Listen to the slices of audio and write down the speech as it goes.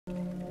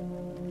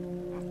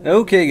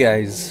Okay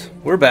guys,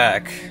 we're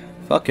back.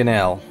 Fucking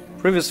hell.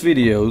 Previous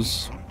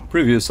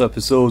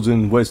episodes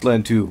in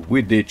Wasteland 2,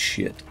 we did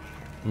shit.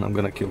 And I'm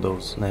gonna kill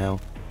those now.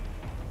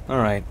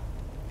 Alright.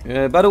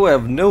 By the way,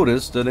 I've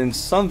noticed that in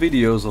some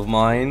videos of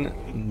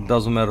mine,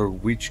 doesn't matter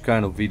which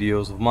kind of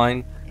videos of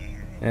mine,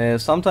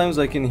 sometimes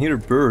I can hear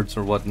birds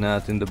or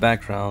whatnot in the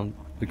background,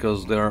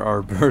 because there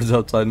are birds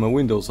outside my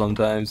window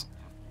sometimes.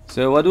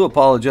 So I do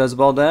apologize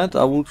about that.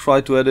 I will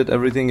try to edit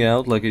everything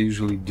out like I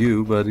usually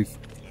do, but if it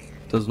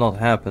does not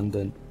happen,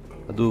 then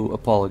I do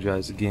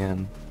apologize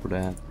again for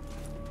that.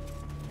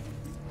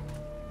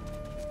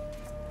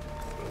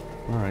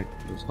 Alright,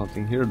 there's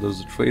nothing here. There's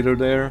a trader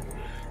there.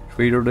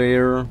 Trader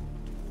there.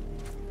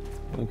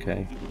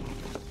 Okay.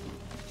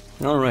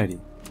 Alrighty.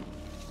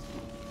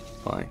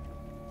 Fine.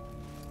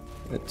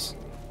 Let's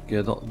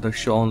get the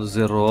show on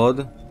the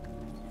road.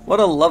 What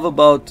I love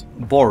about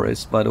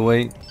Boris, by the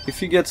way,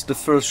 if he gets the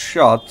first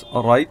shot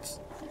right,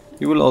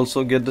 he will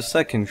also get the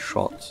second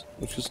shot,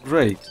 which is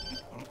great.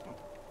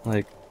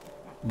 Like,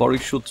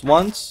 Boris shoots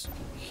once,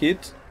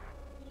 hit,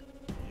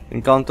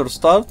 encounter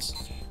starts,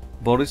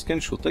 Boris can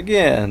shoot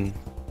again.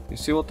 You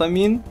see what I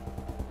mean?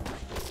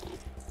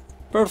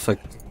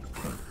 Perfect.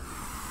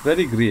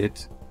 Very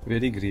great.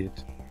 Very great.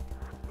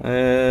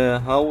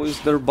 How is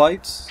their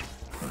bites?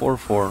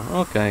 4-4.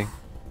 Okay.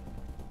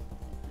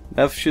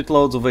 Have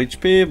shitloads of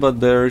HP, but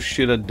they're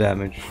shit at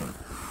damage.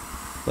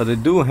 But they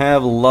do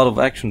have a lot of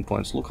action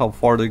points. Look how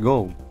far they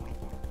go.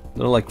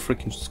 They're like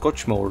freaking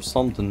Scotchmo or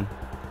something.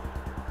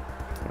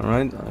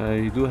 Alright,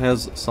 he do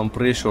has some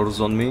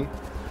pressures on me.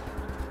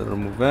 Better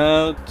move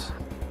out.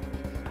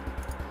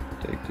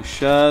 Take the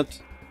shot.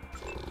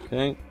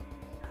 Okay.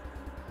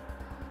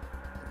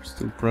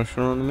 Still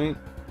pressure on me.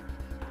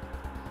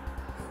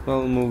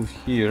 I'll move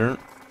here.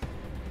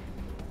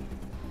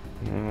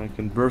 I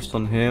can burst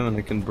on him and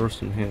I can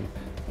burst on him.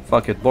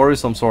 Fuck it,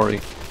 Boris, I'm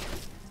sorry.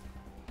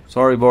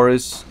 Sorry,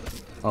 Boris.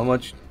 How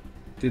much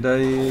did I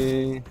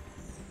hit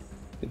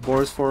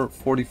Boris for?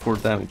 44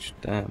 damage.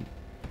 Damn.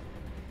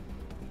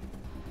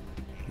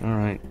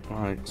 Alright,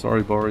 alright.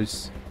 Sorry,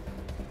 Boris.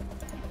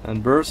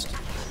 And burst.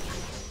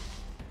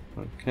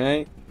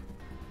 Okay.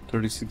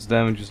 36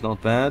 damage is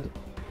not bad.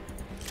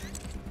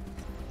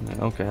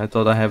 Okay, I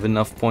thought I have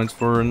enough points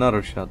for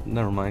another shot.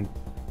 Never mind.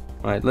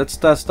 Alright, let's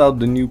test out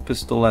the new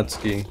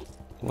Pistoletsky.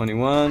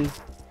 21,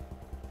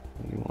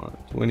 21,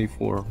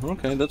 24.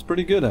 Okay, that's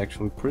pretty good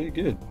actually. Pretty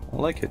good. I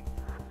like it.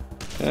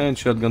 And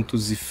shotgun to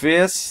the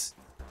face.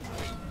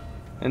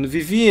 And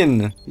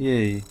Vivian!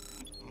 Yay.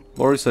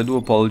 Boris, I do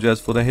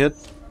apologize for the hit.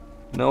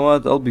 You know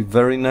what? I'll be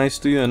very nice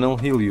to you and I'll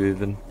heal you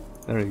even.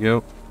 There you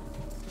go.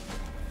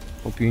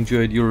 Hope you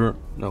enjoyed your...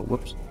 No,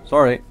 whoops.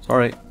 Sorry,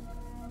 sorry.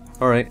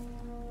 Alright.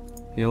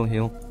 Heal,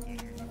 heal.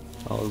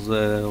 I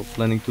was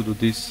planning to do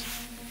this.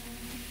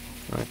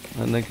 Right,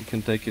 I think you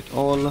can take it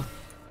all.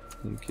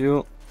 Thank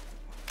you.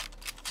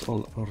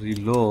 I'll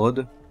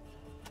reload.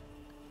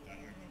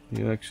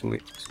 You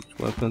actually switch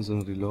weapons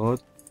and reload.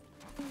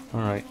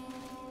 Alright.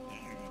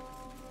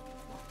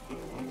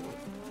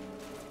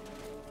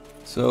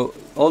 So,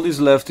 all this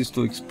left is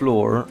to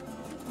explore.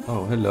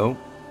 Oh, hello.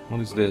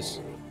 What is this?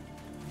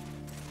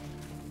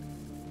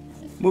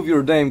 Move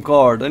your damn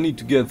card, I need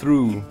to get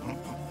through.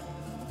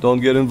 Don't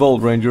get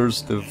involved,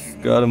 Rangers.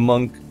 They've got a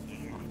monk.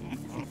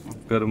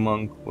 Got a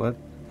monk. What?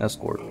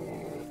 Escort.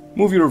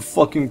 Move your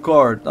fucking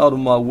cart out of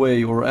my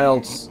way, or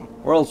else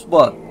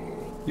what?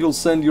 You'll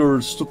send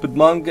your stupid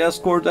monk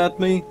escort at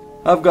me?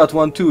 I've got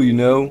one too, you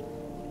know.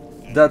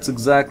 That's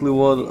exactly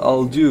what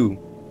I'll do,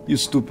 you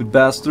stupid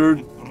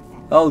bastard.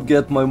 I'll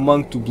get my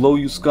monk to blow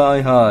you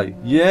sky high.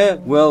 Yeah?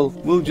 Well,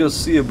 we'll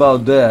just see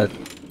about that.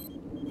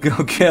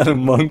 Go get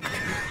him, monk.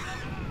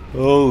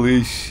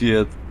 Holy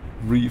shit.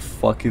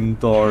 Fucking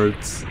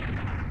darts.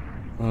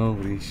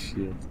 Holy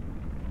shit.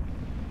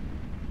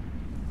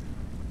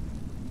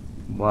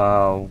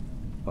 Wow.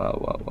 Wow,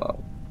 wow,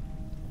 wow.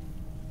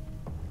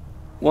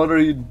 What are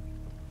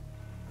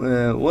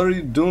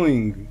you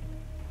doing?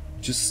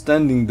 Just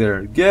standing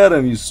there. Get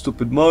him, you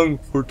stupid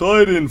monk. For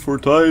Titan, for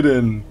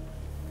Titan.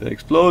 They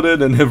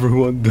exploded and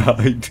everyone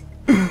died.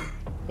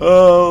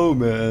 Oh,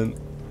 man.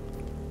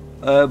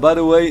 By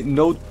the way,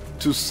 note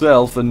to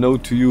self and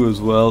note to you as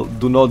well.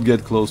 Do not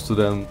get close to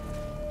them.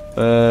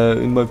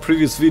 In my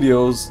previous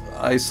videos,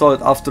 I saw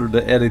it after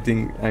the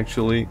editing,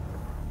 actually.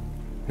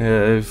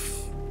 Oh,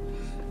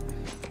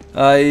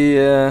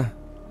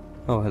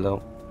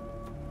 hello.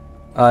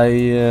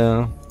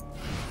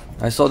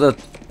 I saw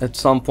that at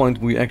some point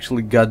we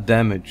actually got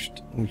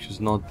damaged, which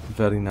is not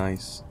very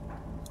nice.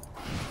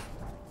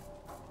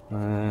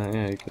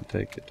 Yeah, you can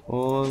take it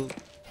all.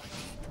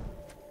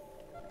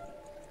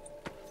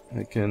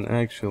 I can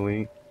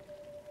actually...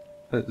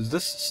 is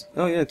this...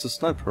 Oh yeah, it's a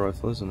sniper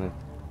rifle, isn't it?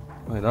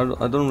 Wait,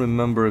 I don't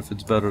remember if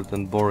it's better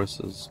than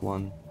Boris's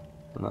one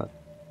or not.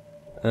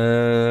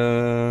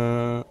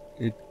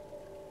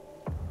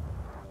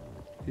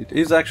 It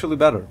is actually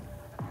better.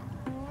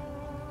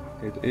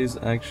 It is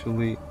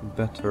actually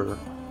better.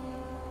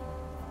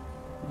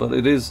 But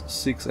it is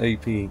 6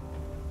 AP.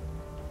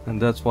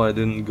 and that's why I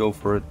didn't go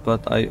for it.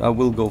 But I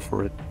will go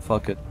for it.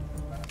 Fuck it.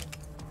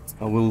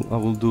 I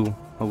will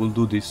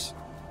do this.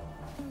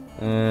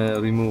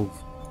 Remove.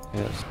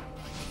 Yes.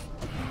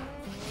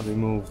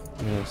 Remove.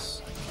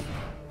 Yes.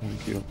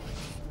 Thank you.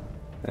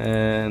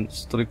 And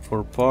strip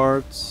for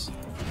parts.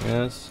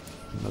 Yes.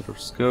 Another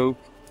scope.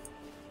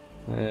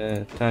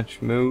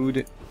 Attach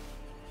mode.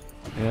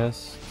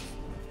 Yes.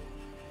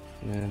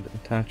 And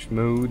attach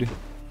mode.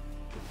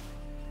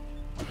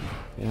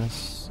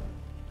 Yes.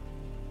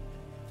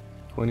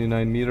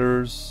 29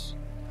 meters.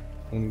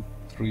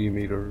 23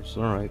 meters.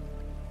 Alright.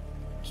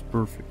 It's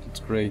perfect. It's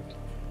great.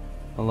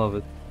 I love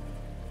it.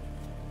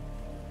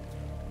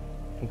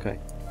 Okay.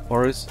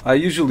 Boris, I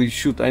usually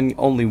shoot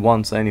only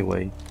once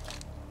anyway.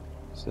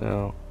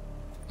 So...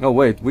 Oh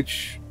wait,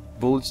 which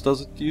bullets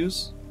does it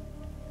use?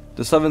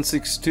 The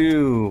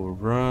 7.62.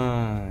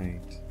 Right.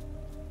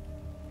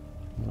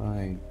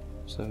 Right.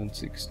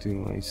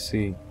 7.62. I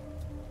see.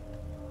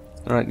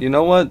 Alright, you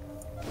know what?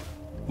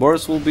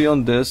 Boris will be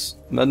on this.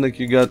 Mednik,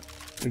 you got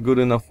a good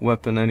enough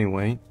weapon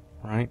anyway.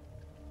 Right?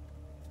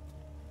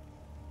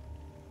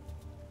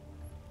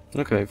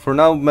 Okay, for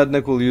now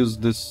Mednik will use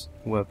this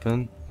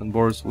weapon and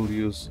Boris will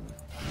use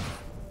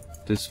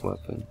this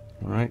weapon.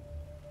 Alright?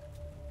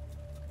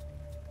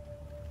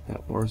 Yeah,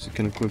 Boris, you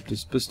can equip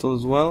this pistol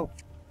as well.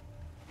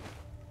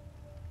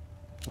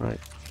 Right.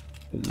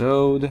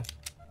 Reload.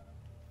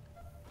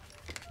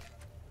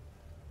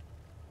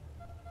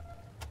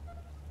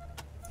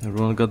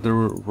 Everyone got their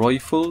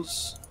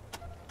rifles.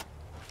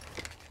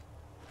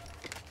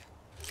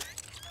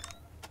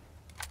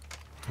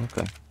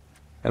 Okay.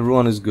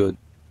 Everyone is good.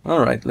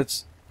 Alright,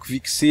 let's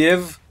quick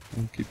save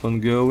and keep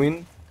on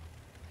going.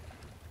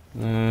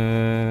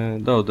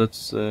 No,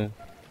 that's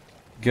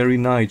Gary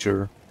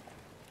Niger.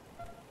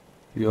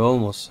 You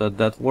almost said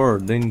that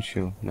word, didn't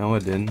you? No, I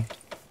didn't.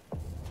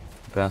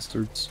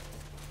 Bastards.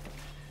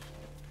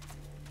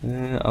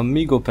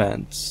 Amigo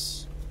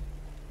pants.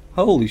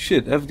 Holy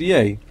shit,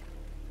 FDA.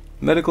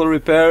 Medical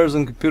repairs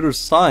and computer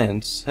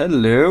science.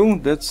 Hello,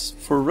 that's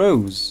for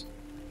Rose.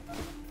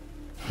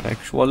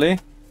 Actually.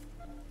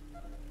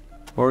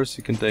 Of course,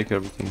 you can take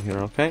everything here,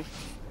 okay?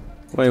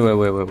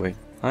 Wait.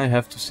 I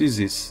have to see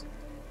this.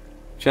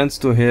 Chance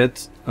to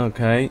hit,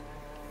 okay.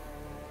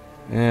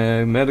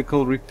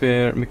 Mechanical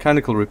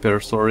repair,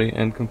 sorry,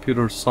 and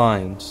computer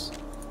science.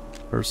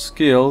 Her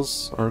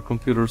skills are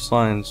computer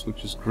science,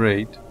 which is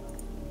great.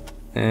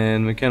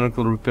 And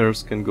mechanical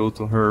repairs can go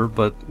to her,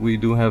 but we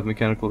do have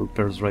mechanical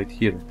repairs right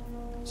here.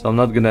 So I'm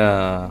not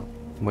gonna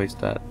waste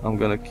that. I'm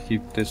gonna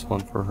keep this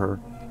one for her.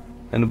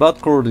 And about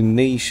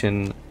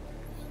coordination...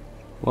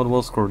 What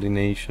was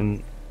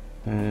coordination?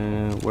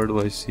 Where do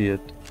I see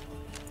it?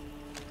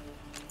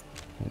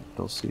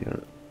 I'll see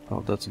her.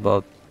 Oh, that's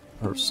about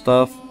her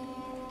stuff.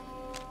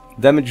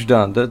 Damage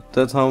done.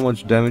 That's how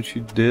much damage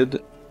she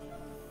did.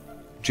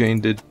 Jane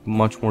did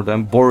much more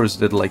damage. Boris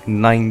did like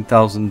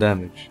 9,000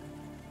 damage.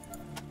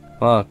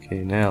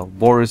 Fucking hell.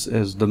 Boris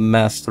is the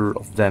master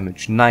of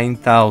damage.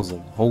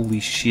 9,000. Holy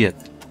shit.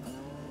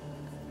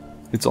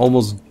 It's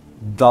almost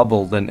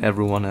double than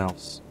everyone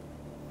else.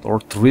 Or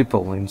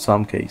triple in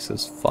some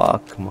cases.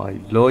 Fuck my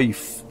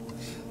life.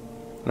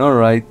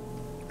 Alright.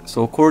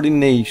 So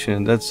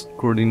coordination. That's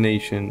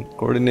coordination.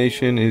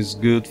 Coordination is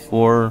good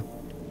for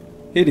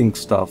hitting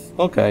stuff.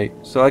 Okay.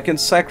 So I can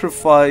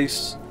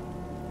sacrifice...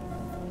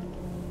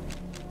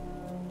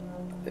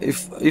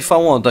 If I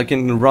want, I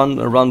can run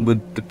around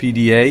with the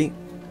PDA,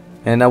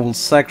 and I will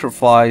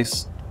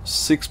sacrifice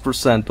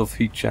 6% of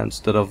hit chance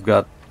that I've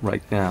got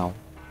right now.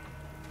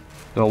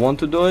 Do I want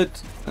to do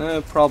it?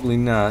 Probably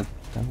not.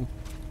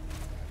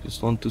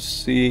 Just want to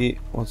see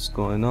what's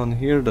going on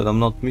here, that I'm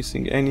not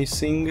missing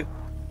anything.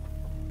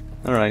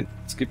 Alright,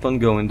 let's keep on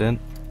going then.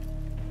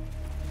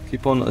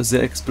 Keep on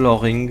the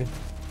exploring.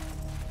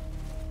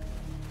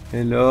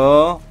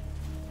 Hello?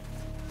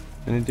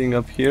 Anything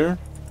up here?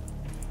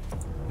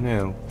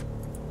 No.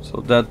 So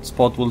that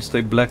spot will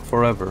stay black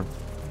forever.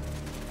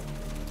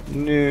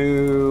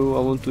 No, I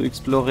want to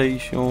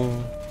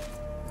exploration.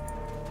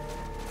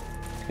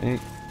 Okay.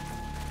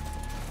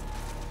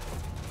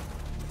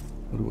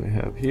 What do we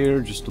have here?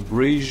 Just a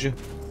bridge.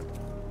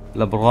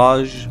 La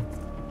barrage.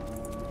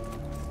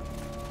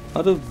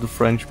 How do the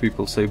French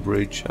people say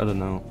bridge? I don't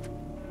know.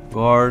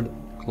 Guard,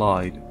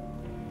 Clyde.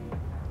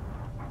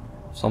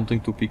 Something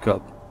to pick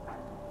up.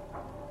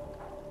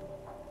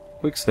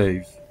 Quick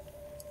save.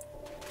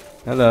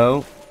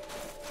 Hello.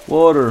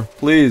 Water,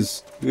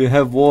 please. We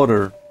have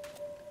water.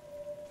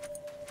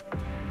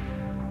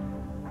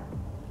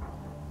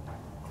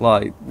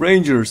 Clyde.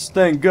 Rangers,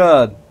 thank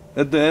God.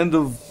 At the end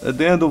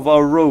of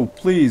our rope,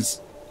 please.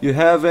 You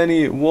have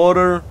any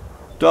water?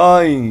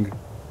 Dying.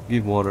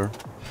 Give water.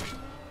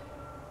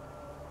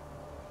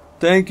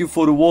 Thank you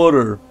for the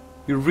water.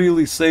 You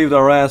really saved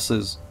our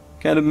asses.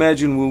 Can't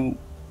imagine we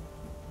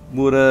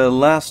would have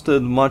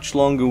lasted much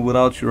longer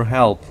without your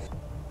help.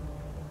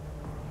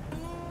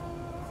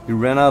 You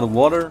ran out of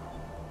water?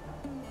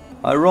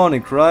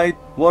 Ironic, right?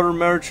 Water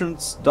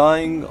merchants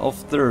dying of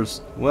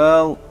thirst.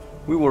 Well,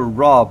 we were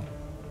robbed.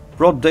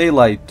 Broad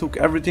daylight, took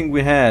everything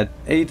we had.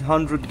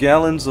 800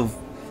 gallons of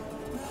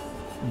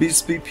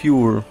BSP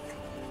pure.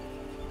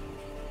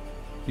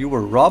 You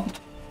were robbed?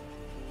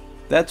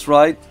 That's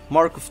right,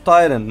 Mark of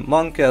Titan,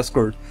 monk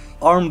escort,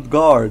 armed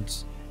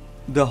guards,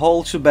 the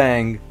whole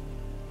shebang.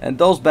 And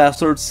those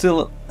bastards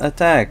still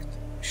attacked.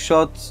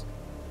 Shot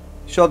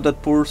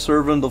that poor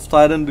servant of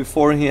Titan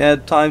before he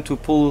had time to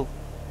pull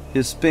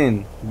his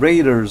spin.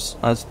 Raiders,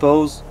 I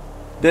suppose.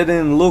 They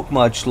didn't look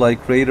much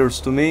like raiders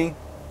to me.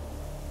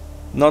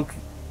 Not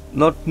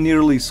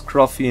nearly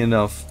scruffy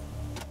enough.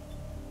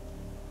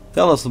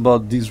 Tell us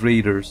about these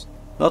raiders.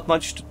 Not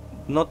much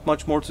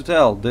more to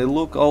tell. They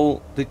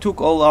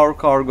took all our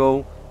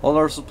cargo, all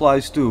our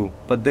supplies too,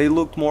 but they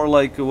looked more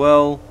like,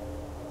 well,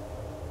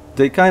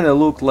 they kinda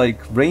looked like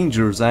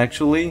rangers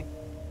actually,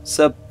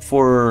 except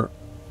for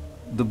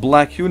the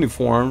black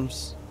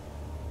uniforms.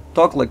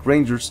 Talk like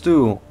rangers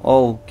too,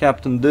 all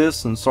Captain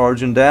this and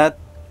Sergeant that,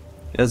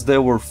 as they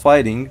were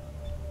fighting.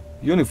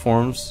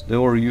 Uniforms, they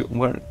were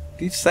wearing.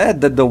 He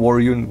said that they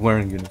were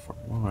wearing uniform.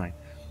 Alright.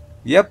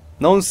 Yep,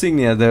 no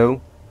insignia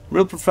though.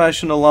 Real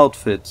professional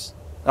outfit,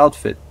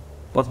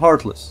 but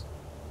heartless.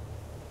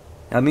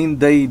 I mean,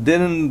 they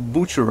didn't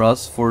butcher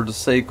us for the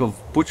sake of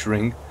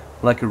butchering,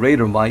 like a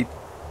raider might,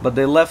 but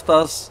they left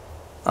us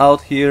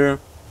out here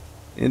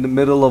in the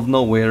middle of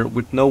nowhere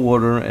with no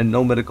water and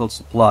no medical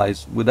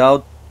supplies,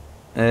 without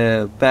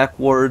a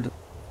backward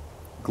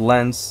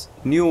glance.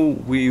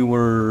 Knew we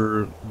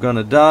were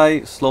gonna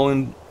die, slow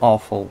and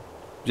awful.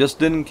 Just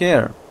didn't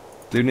care.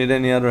 Do you need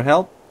any other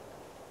help?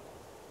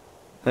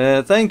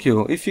 Thank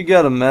you. If you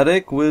got a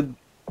medic, we'd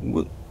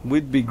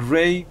be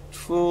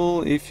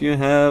grateful if you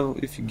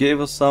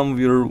gave us some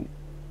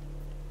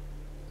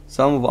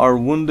of our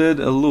wounded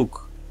a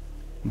look.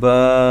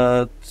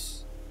 But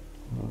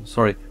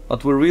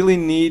what we really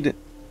need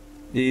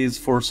is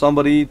for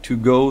somebody to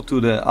go to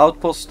the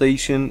outpost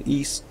station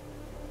east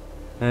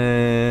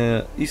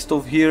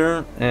of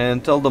here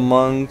and tell the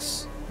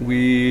monks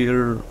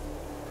we're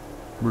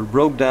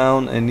broke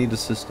down and need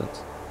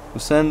assistance.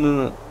 We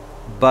sent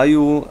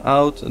Bayou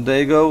out a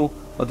day ago,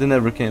 but they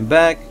never came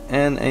back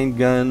and ain't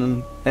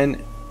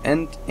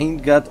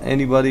got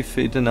anybody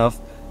fit enough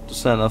to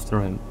send after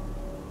him.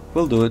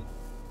 We'll do it.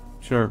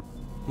 Sure.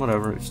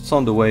 Whatever. If it's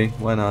on the way,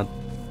 why not?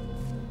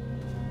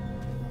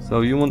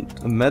 So you want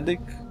a medic?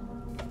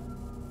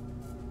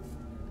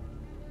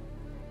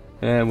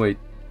 Wait.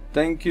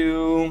 Thank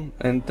you,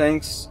 and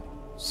thanks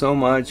so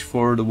much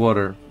for the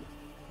water.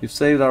 You've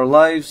saved our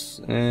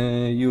lives.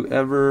 You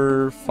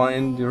ever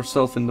find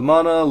yourself in the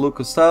Mana,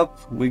 look us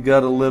up. We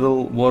got a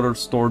little water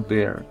stored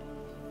there.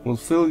 We'll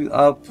fill you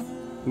up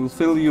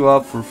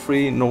for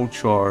free, no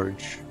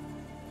charge.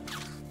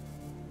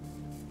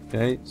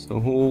 Okay,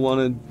 so who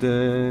wanted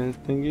the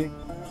thingy?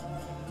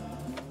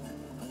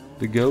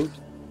 The goat?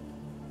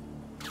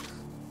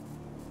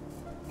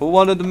 Who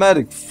wanted the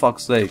medic, for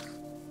fuck's sake?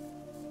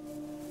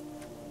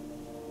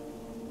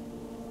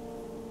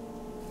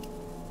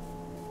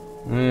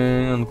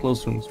 And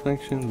closer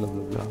inspection, blah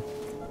blah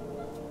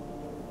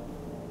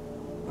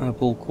blah.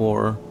 Apple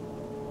core.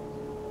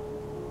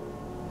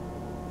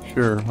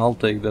 Sure, I'll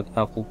take that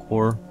apple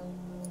core.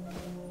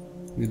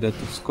 Give that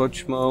to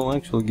Scotchmo.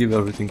 Actually, give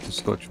everything to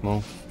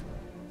Scotchmo.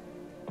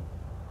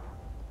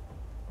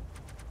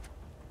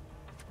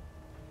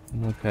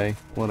 Okay,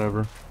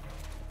 whatever.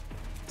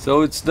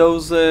 So it's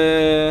those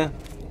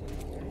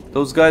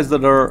guys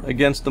that are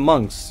against the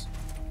monks.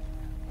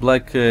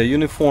 Black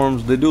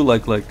uniforms, they do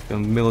like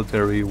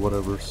military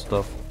whatever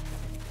stuff.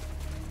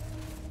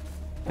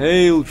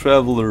 Hail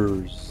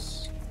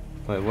travelers!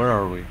 Wait, where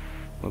are we?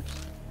 Oops.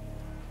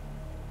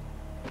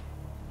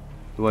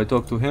 Do I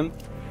talk to him?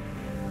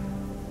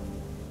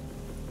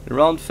 A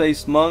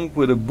round-faced monk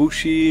with a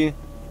bushy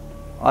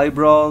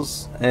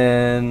eyebrows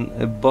and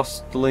a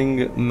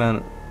bustling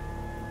manner.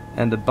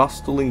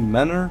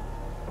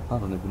 I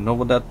don't even know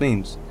what that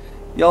means.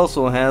 He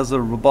also has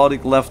a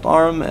robotic left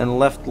arm and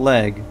left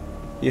leg.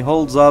 He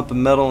holds up a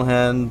metal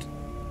hand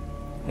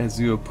as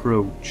you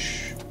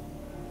approach.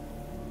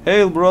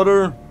 Hail,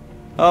 brother!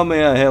 How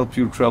may I help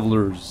you,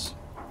 travelers?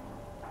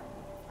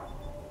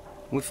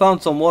 We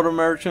found some water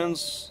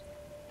merchants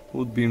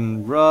who'd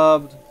been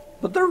robbed,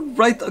 but they're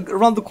right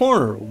around the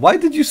corner. Why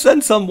did you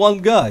send some one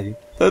guy?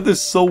 That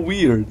is so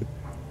weird.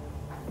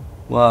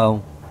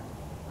 Wow.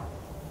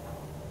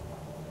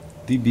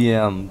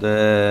 DBM,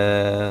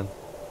 the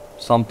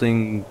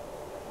something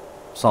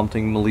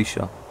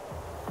militia.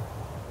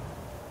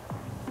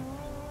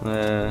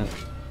 There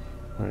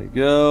you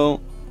go.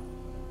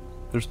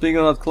 They're speaking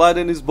about Clyde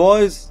and his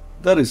boys?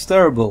 That is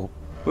terrible.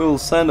 We will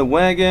send a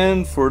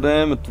wagon for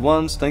them at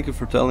once. Thank you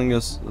for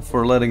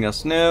letting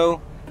us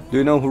know. Do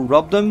you know who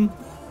robbed them?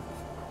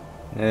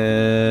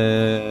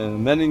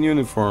 Men in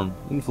uniform,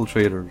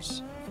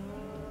 infiltrators.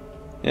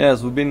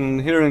 Yes, we've been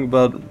hearing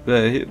about.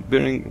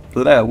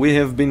 We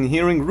have been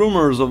hearing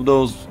rumors of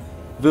those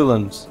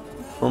villains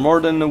for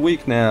more than a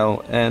week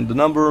now, and the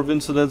number of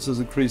incidents is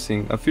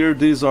increasing. I fear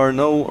these are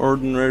no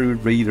ordinary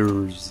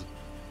raiders.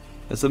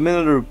 I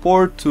submitted a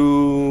report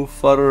to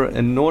Father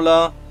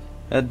Enola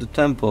at the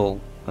temple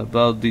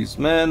about these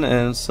men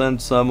and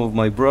sent some of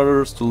my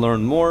brothers to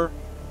learn more.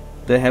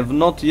 They have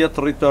not yet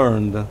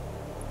returned.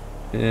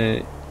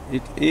 It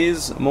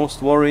is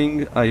most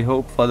worrying. I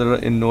hope Father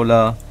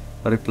Enola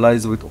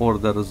replies with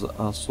orders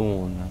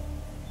soon.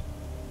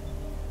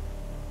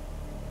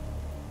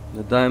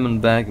 The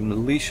Diamondback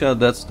Militia,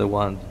 that's the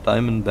one. The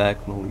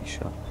Diamondback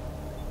Militia.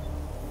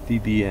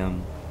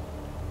 DBM.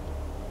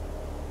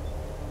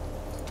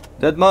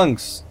 Dead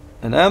monks.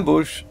 An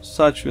ambush.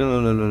 Such.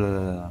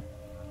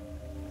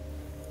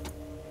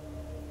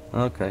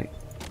 Okay.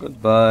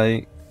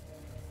 Goodbye.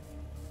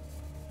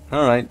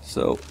 Alright,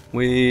 so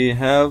we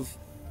have.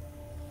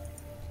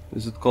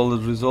 Is it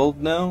called resolved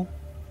now?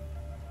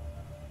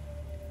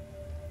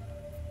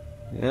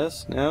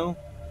 Yes, now.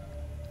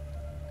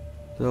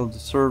 Tell the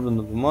servant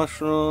of the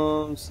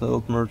mushrooms,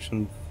 help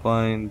merchant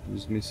find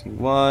his missing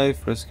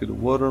wife, rescue the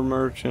water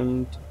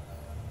merchant,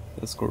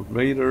 escort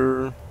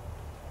raider,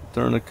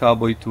 return a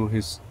cowboy to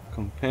his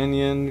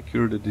companion,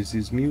 cure the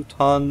disease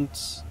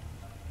mutants,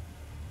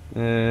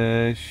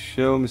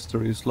 show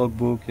mysterious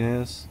logbook,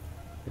 yes,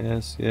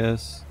 yes,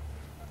 yes.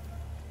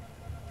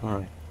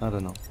 Alright, I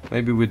don't know.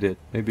 Maybe we did,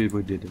 maybe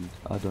we didn't,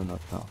 I do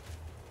not know.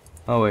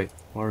 Oh wait,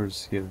 where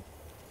is here?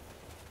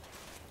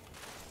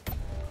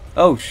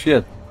 Oh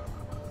shit!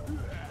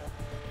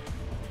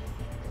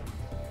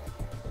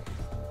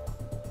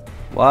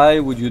 Why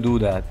would you do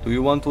that? Do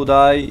you want to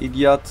die,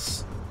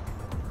 idiots?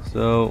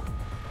 So,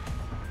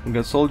 we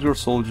got soldier,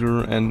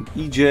 and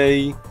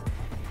EJ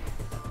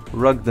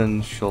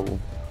Rugdenshall.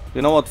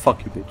 You know what?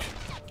 Fuck you, bitch.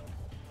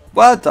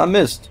 What? I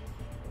missed.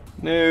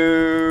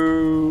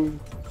 No.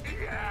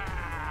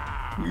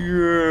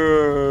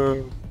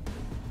 Yeah.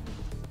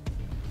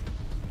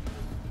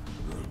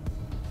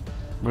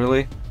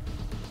 Really?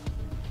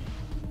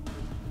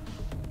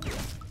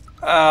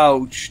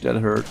 Ouch, that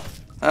hurt.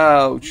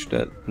 Ouch,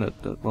 that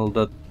well,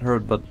 that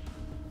hurt, but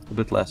a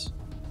bit less.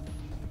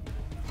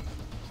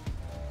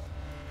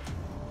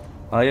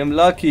 I am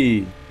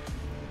lucky.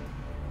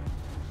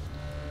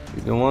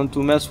 You don't want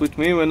to mess with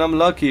me when I'm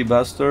lucky,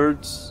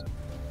 bastards.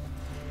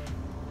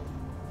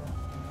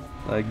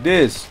 Like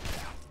this.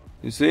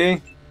 You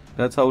see?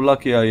 That's how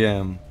lucky I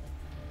am.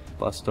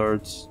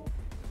 Bastards.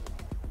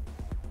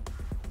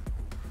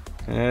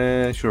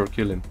 Sure,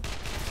 kill him.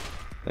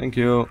 Thank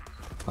you.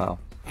 Wow.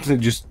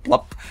 Just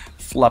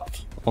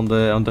flopped on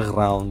the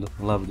ground.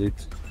 Loved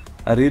it.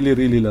 I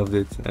really loved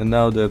it. And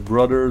now the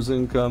brothers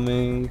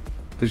incoming.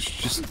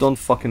 Just don't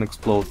fucking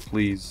explode,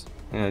 please.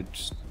 Yeah,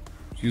 just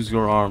use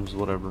your arms,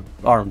 whatever.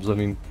 Arms, I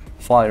mean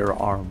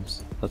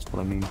firearms. That's what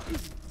I mean.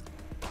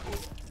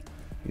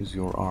 Use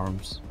your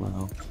arms.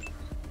 Wow.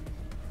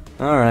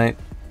 Alright.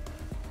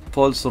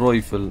 Pulse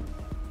rifle.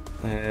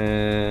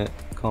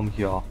 Come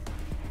here.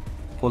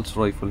 Pulse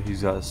rifle, he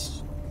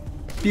has.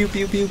 Pew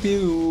pew pew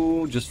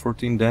pew. Just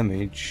 14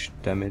 damage.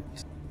 Damn it.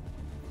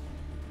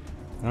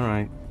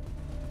 Alright.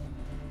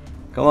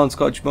 Come on,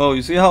 Scotchmo.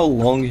 You see how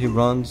long he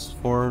runs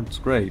for? It's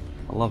great.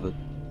 I love it.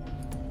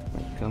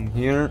 Right, come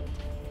here.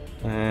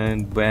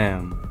 And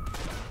bam.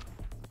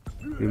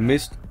 You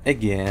missed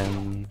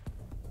again.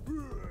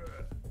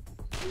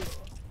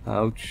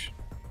 Ouch.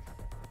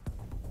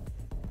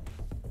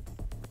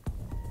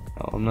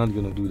 Oh, I'm not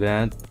gonna do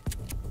that.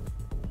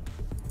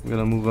 I'm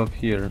gonna move up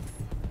here.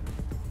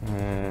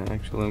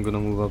 Actually, I'm gonna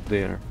move up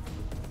there.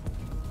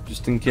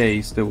 Just in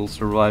case they will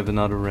survive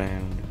another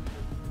round.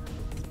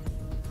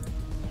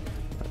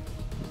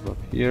 Move up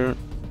here.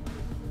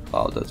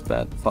 Oh, that's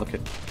bad. Fuck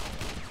it.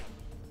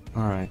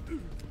 Alright.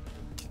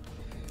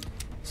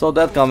 So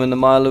that come in a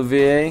mile of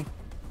VA.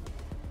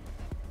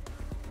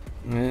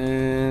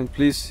 And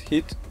please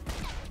hit.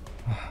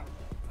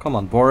 Come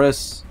on,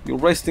 Boris. You're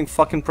wasting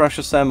fucking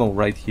precious ammo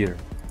right here.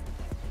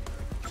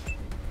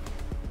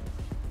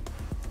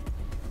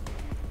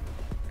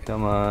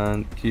 Come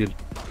on, kill.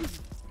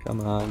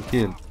 Come on,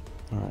 kill.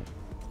 Alright.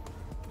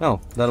 Oh,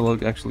 that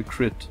will actually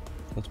crit.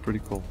 That's pretty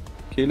cool.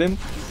 Kill him.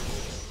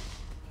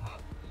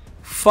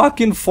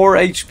 Fucking 4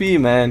 HP,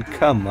 man.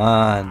 Come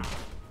on.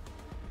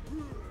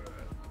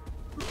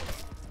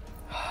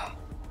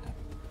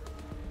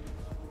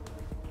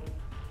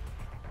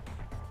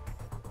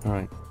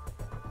 Alright.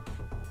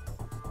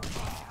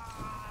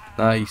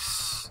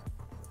 Nice.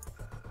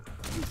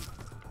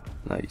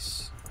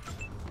 Nice.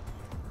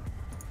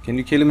 Can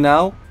you kill him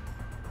now?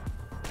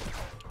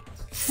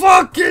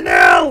 Fucking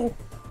hell!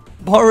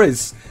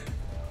 Boris,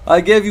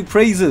 I gave you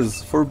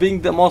praises for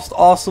being the most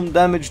awesome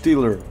damage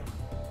dealer.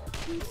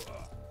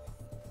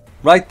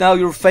 Right now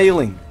you're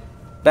failing.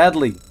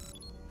 Badly.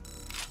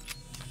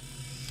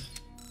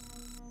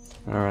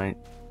 Alright.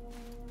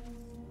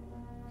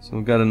 So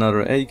we got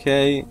another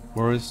AK.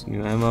 Boris,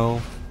 new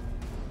ammo.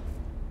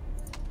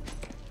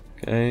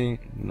 Okay,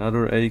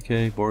 another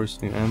AK.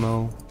 Boris, new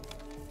ammo.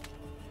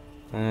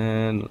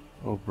 And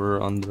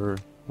over, under,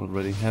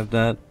 already have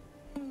that.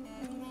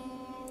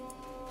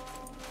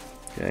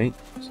 Okay,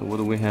 so what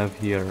do we have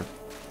here?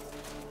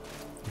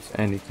 If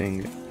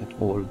anything at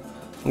all.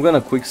 I'm gonna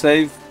quick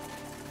save.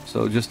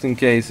 So just in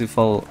case if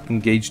I'll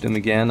engage them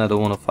again, I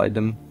don't want to fight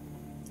them.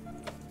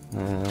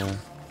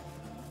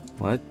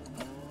 What?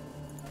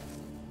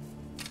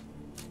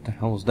 The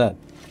hell was that?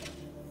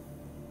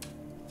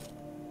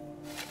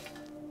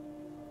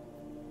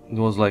 It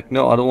was like,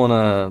 no, I don't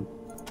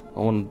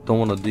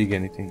wanna dig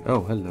anything.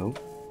 Oh, hello.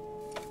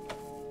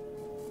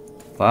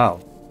 Wow.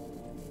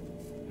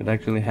 It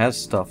actually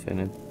has stuff in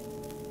it.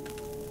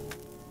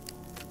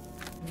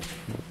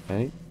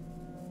 Okay.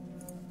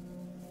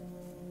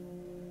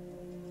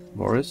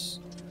 Boris.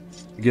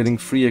 You're getting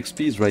free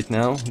XPs right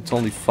now. It's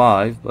only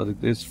 5, but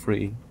it is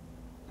free.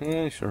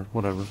 Yeah, sure,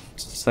 whatever.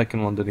 It's the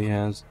second one that he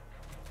has.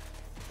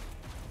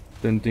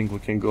 Didn't think we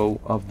can go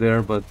up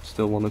there, but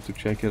still wanted to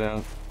check it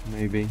out.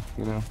 Maybe,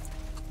 you know.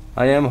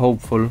 I am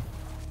hopeful.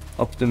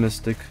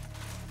 Optimistic.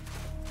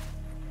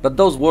 But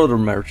those water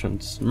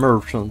merchants,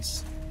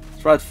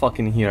 it's right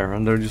fucking here,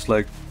 and they're just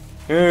like,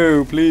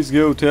 oh, please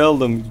go tell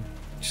them.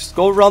 Just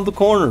go around the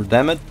corner,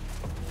 damn it.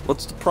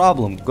 What's the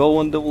problem? Go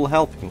and they will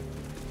help you.